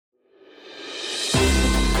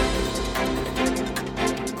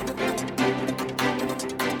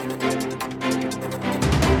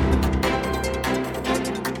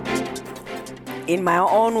In my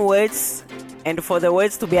own words, and for the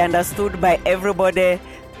words to be understood by everybody,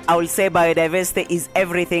 I will say biodiversity is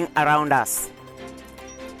everything around us.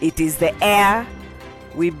 It is the air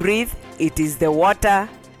we breathe, it is the water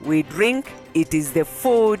we drink, it is the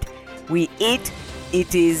food we eat,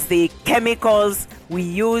 it is the chemicals we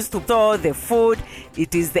use to store the food,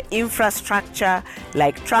 it is the infrastructure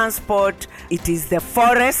like transport, it is the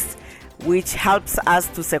forest which helps us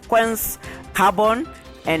to sequence carbon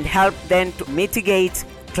and help then to mitigate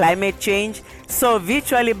climate change. So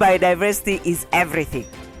virtually biodiversity is everything.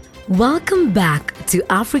 Welcome back to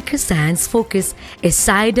Africa Science Focus, a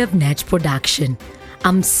side of Net Production.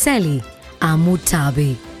 I'm Sally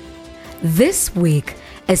Amutabi. This week,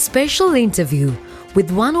 a special interview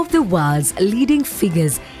with one of the world's leading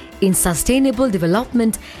figures in sustainable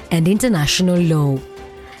development and international law.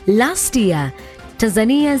 Last year,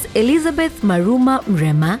 Tanzania's Elizabeth Maruma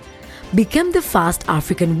Mrema became the first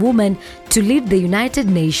African woman to lead the United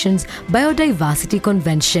Nations Biodiversity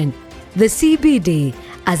Convention. The CBD,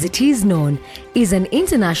 as it is known, is an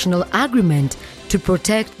international agreement to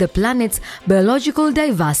protect the planet's biological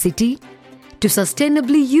diversity, to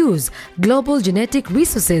sustainably use global genetic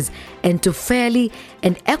resources, and to fairly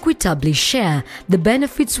and equitably share the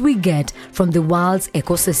benefits we get from the world's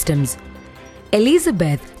ecosystems.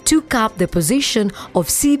 Elizabeth took up the position of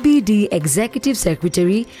CBD Executive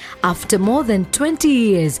Secretary after more than 20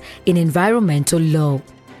 years in environmental law.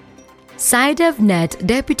 SciDevNet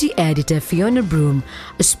Deputy Editor Fiona Broom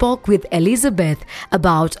spoke with Elizabeth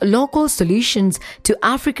about local solutions to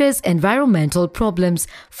Africa's environmental problems,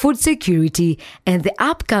 food security, and the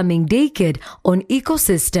upcoming decade on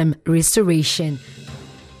ecosystem restoration.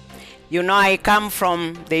 You know, I come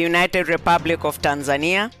from the United Republic of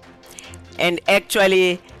Tanzania, and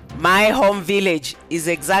actually my home village is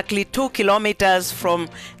exactly 2 kilometers from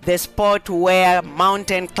the spot where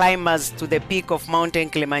mountain climbers to the peak of Mountain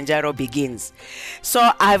Kilimanjaro begins.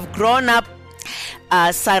 So I've grown up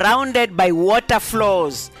surrounded by water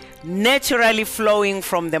flows naturally flowing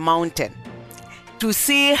from the mountain. To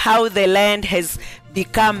see how the land has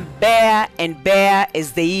become bare and bare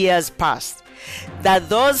as the years passed, that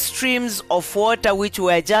those streams of water which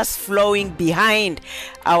were just flowing behind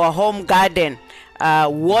our home garden,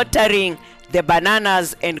 watering the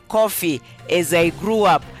bananas and coffee as I grew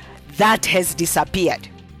up, that has disappeared.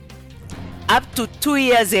 Up to 2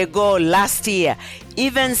 years ago, last year,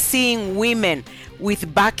 even seeing women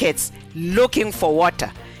with buckets looking for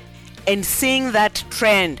water and seeing that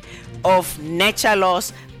trend of nature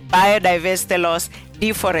loss, biodiversity loss,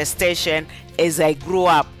 deforestation as I grew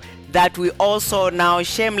up, that we also now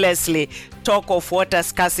shamelessly talk of water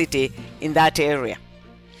scarcity in that area.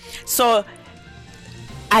 So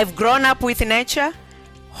I've grown up with nature,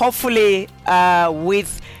 hopefully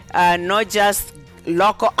with not just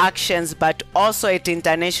local actions, but also at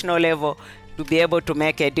international level to be able to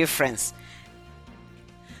make a difference.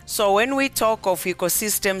 So when we talk of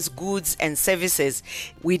ecosystems, goods and services,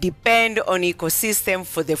 we depend on ecosystem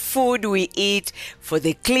for the food we eat, for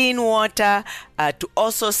the clean water, to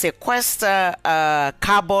also sequester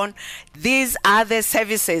carbon. These are the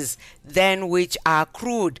services then which are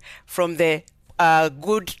accrued from the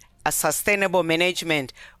good sustainable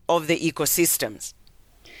management of the ecosystems.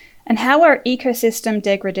 And how are ecosystem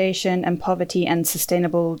degradation and poverty and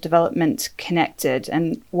sustainable development connected?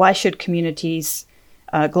 And why should communities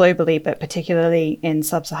globally, but particularly in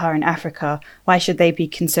sub-Saharan Africa, why should they be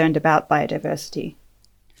concerned about biodiversity?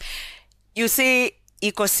 You see,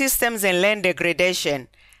 ecosystems and land degradation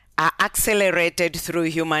are accelerated through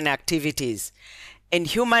human activities. And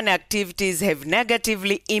human activities have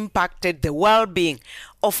negatively impacted the well-being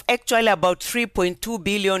of actually about 3.2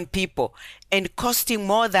 billion people and costing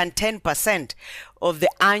more than 10% of the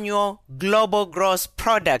annual global gross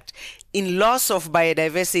product in loss of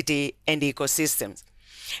biodiversity and ecosystems.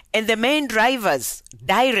 And the main drivers,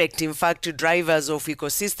 direct in fact drivers of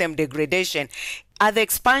ecosystem degradation, are the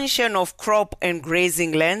expansion of crop and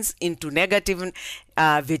grazing lands into negative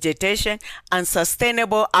vegetation,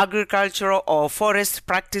 unsustainable agricultural or forest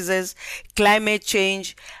practices, climate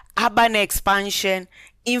change, urban expansion,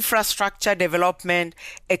 infrastructure development,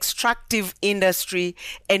 extractive industry,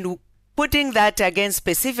 and putting that again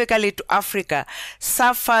specifically to Africa,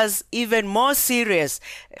 suffers even more serious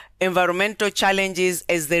environmental challenges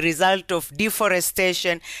as the result of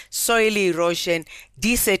deforestation, soil erosion,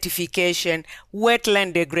 desertification,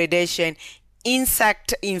 wetland degradation,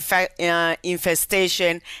 insect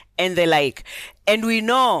infestation, and the like. And we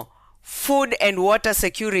know food and water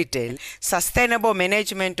security, sustainable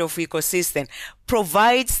management of ecosystem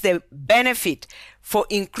provides the benefit for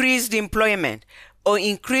increased employment, or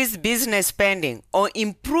increased business spending, or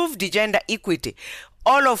improved gender equity,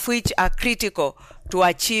 all of which are critical to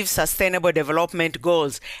achieve sustainable development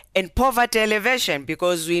goals and poverty elevation,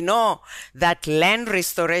 because we know that land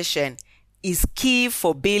restoration is key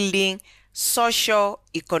for building social,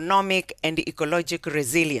 economic, and ecological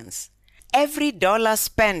resilience. Every dollar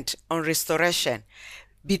spent on restoration,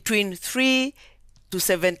 between $3 to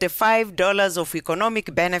 $75 of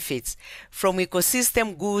economic benefits from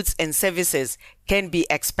ecosystem goods and services can be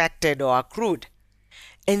expected or accrued.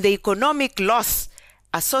 And the economic loss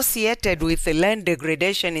associated with the land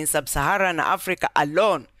degradation in sub-Saharan Africa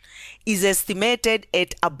alone is estimated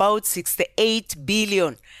at about $68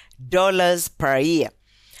 billion per year.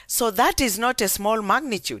 So that is not a small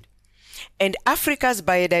magnitude. And Africa's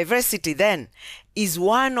biodiversity then is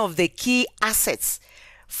one of the key assets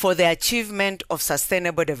for the achievement of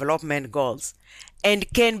sustainable development goals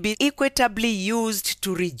and can be equitably used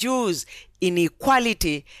to reduce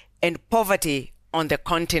inequality and poverty on the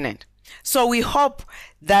continent. So we hope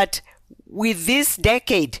that with this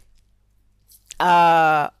decade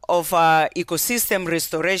of ecosystem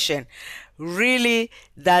restoration, really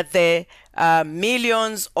that the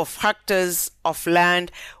millions of hectares of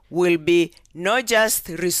land will be not just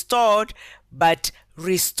restored, but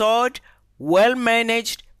restored, well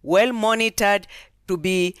managed, well monitored, to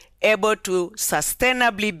be able to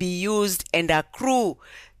sustainably be used and accrue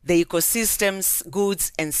the ecosystem's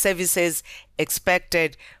goods and services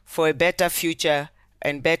expected for a better future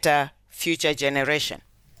and better future generation.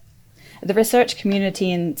 The research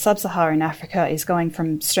community in sub-Saharan Africa is going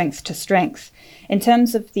from strength to strength. In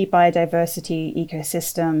terms of the biodiversity,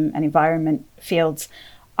 ecosystem, and environment fields,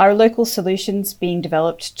 are local solutions being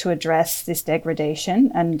developed to address this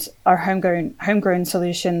degradation, and are homegrown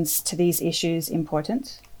solutions to these issues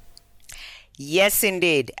important? Yes,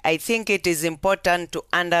 indeed. I think it is important to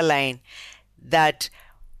underline that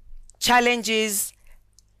challenges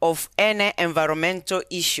of any environmental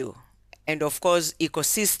issue, and of course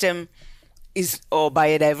ecosystem or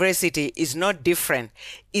biodiversity is not different,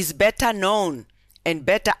 is better known and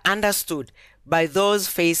better understood by those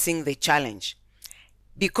facing the challenge.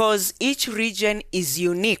 Because each region is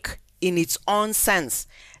unique in its own sense,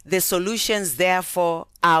 the solutions therefore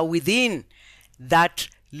are within that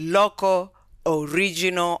local or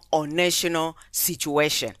regional or national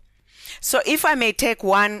situation. So if I may take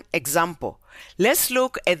one example, let's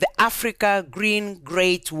look at the Africa Green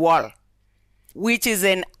Great Wall, which is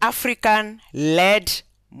an African-led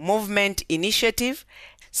movement initiative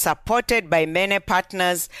supported by many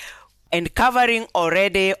partners and covering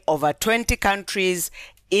already over 20 countries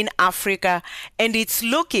in Africa. And it's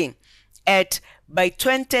looking at, by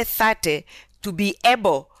 2030, to be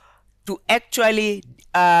able to actually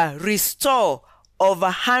restore over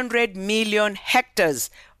 100 million hectares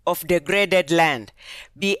of degraded land,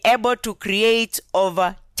 be able to create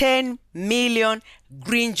over 10 million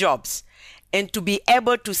green jobs, and to be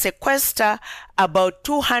able to sequester about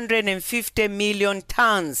 250 million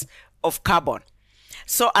tons of carbon.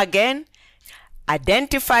 So again,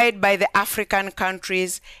 identified by the African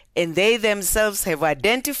countries, and they themselves have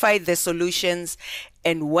identified the solutions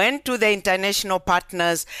and went to the international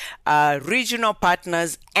partners, regional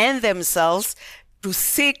partners, and themselves to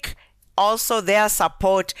seek also their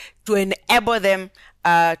support to enable them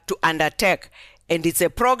to undertake. And it's a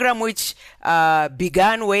program which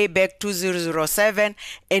began way back 2007,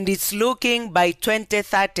 and it's looking by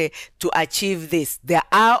 2030 to achieve this. There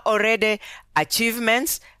are already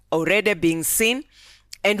achievements already being seen,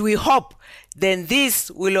 and we hope then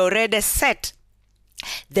this will already set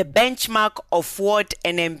the benchmark of what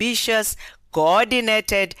an ambitious,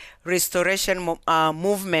 coordinated restoration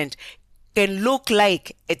movement can look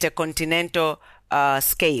like at a continental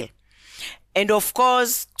scale. And of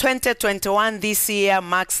course, 2021 this year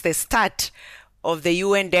marks the start of the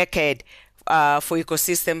UN decade for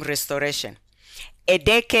ecosystem restoration. A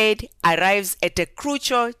decade arrives at a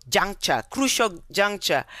crucial juncture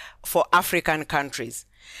for African countries.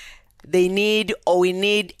 We need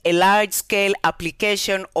a large-scale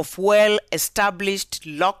application of well-established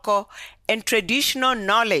local and traditional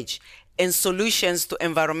knowledge and solutions to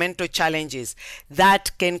environmental challenges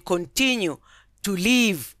that can continue to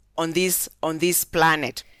live on this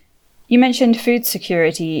planet. You mentioned food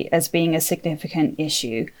security as being a significant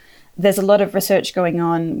issue. There's a lot of research going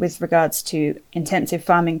on with regards to intensive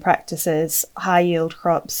farming practices, high-yield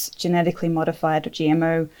crops, genetically modified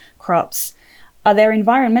GMO crops. Are there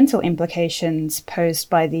environmental implications posed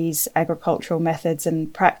by these agricultural methods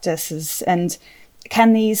and practices? And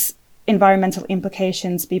can these environmental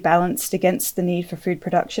implications be balanced against the need for food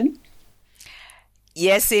production?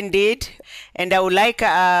 Yes, indeed. And I would like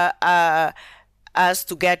us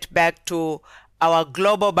to get back to our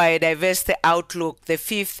Global Biodiversity Outlook, the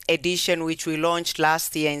 5th edition, which we launched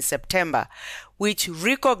last year in September, which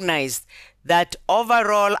recognized that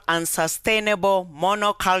overall unsustainable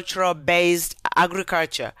monocultural-based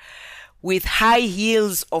agriculture with high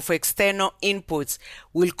yields of external inputs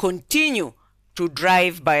will continue to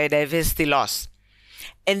drive biodiversity loss.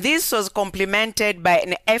 And this was complemented by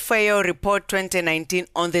an FAO report 2019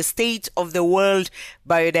 on the state of the world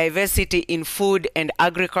biodiversity in food and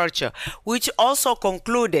agriculture, which also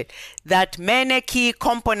concluded that many key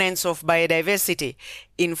components of biodiversity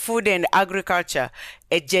in food and agriculture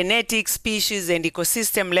at genetic, species, and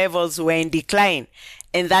ecosystem levels were in decline,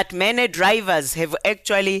 and that many drivers have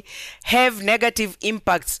negative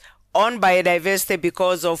impacts on biodiversity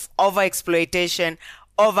because of overexploitation,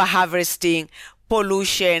 overharvesting,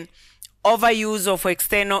 pollution, overuse of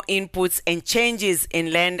external inputs, and changes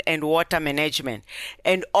in land and water management.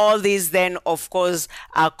 And all these then, of course,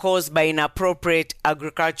 are caused by inappropriate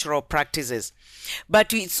agricultural practices.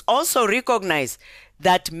 But it's also recognized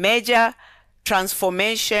that major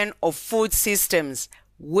transformation of food systems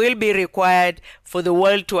will be required for the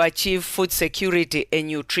world to achieve food security and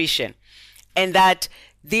nutrition, and that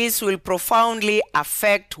this will profoundly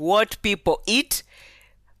affect what people eat,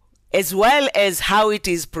 as well as how it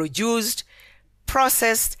is produced,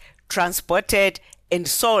 processed, transported, and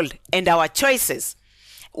sold, and our choices.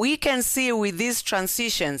 We can see with these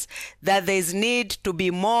transitions that there is need to be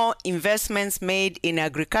more investments made in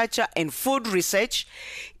agriculture and food research,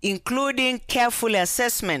 including careful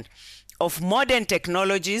assessment of modern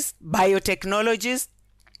technologies, biotechnologies,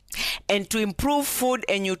 and to improve food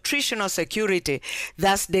and nutritional security,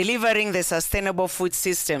 thus delivering the sustainable food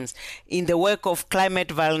systems in the wake of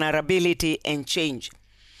climate vulnerability and change.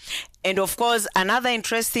 And of course, another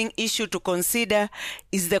interesting issue to consider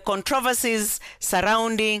is the controversies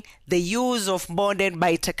surrounding the use of modern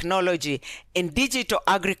biotechnology and digital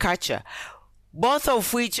agriculture, both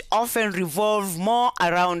of which often revolve more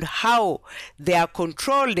around how they are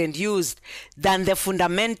controlled and used than the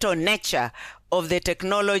fundamental nature of the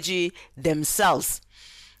technology themselves.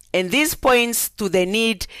 And this points to the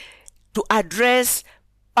need to address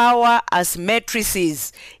power as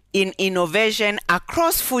matrices in innovation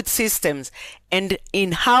across food systems and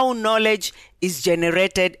in how knowledge is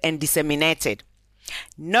generated and disseminated.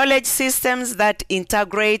 Knowledge systems that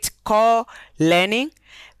integrate core learning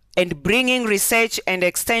and bringing research and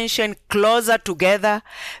extension closer together,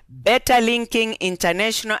 better linking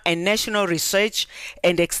international and national research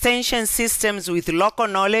and extension systems with local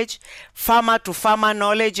knowledge, farmer-to-farmer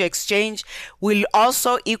knowledge exchange will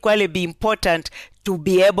also equally be important to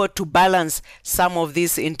be able to balance some of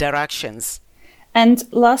these interactions. And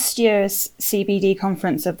last year's CBD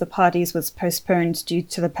conference of the parties was postponed due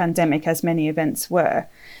to the pandemic, as many events were.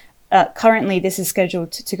 Currently, this is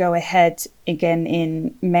scheduled to go ahead again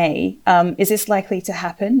in May. Is this likely to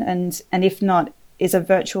happen? And if not, is a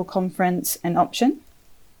virtual conference an option?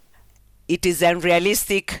 It is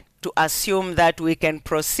unrealistic to assume that we can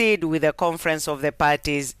proceed with the conference of the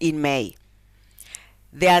parties in May.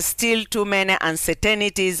 There are still too many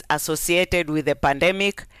uncertainties associated with the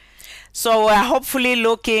pandemic. So we're hopefully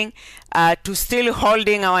looking to still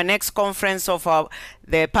holding our next conference of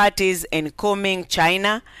the parties in Kunming,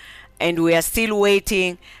 China. And we are still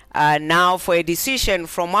waiting now for a decision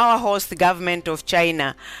from our host government of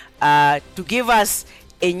China to give us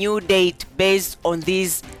a new date based on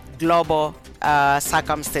these global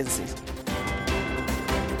circumstances.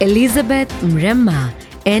 Elizabeth Mrema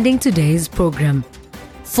ending today's program.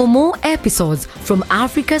 For more episodes from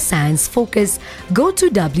Africa Science Focus, go to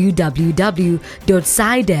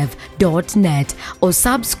www.scidev.net or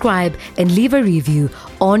subscribe and leave a review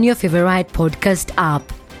on your favorite podcast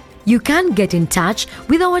app. You can get in touch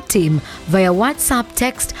with our team via WhatsApp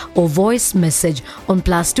text or voice message on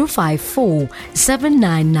 +254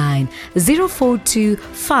 799 042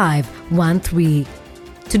 513.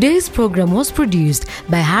 Today's program was produced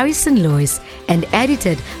by Harrison Lois and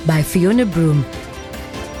edited by Fiona Broom.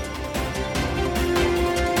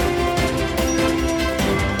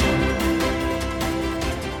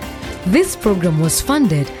 This program was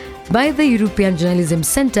funded by the European Journalism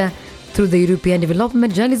Centre through the European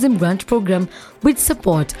Development Journalism Grant Programme with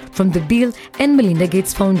support from the Bill and Melinda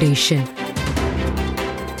Gates Foundation.